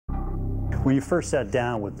When you first sat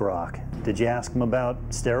down with Brock, did you ask him about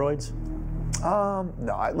steroids?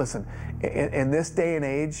 No, listen, in this day and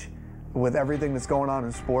age, with everything that's going on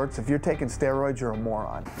in sports, if you're taking steroids, you're a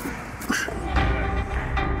moron.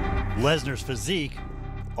 Lesnar's physique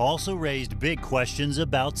also raised big questions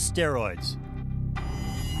about steroids.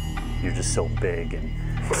 You're just so big, and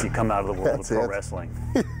you come out of the world of pro wrestling.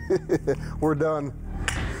 We're done.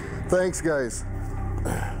 Thanks, guys.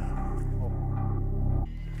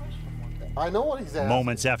 I know what he's asking.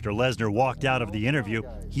 Moments after Lesnar walked out of the interview,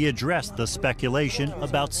 he addressed the speculation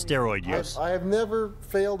about steroid use. I have never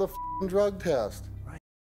failed a drug test.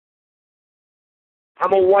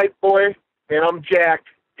 I'm a white boy, and I'm jacked.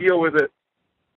 Deal with it.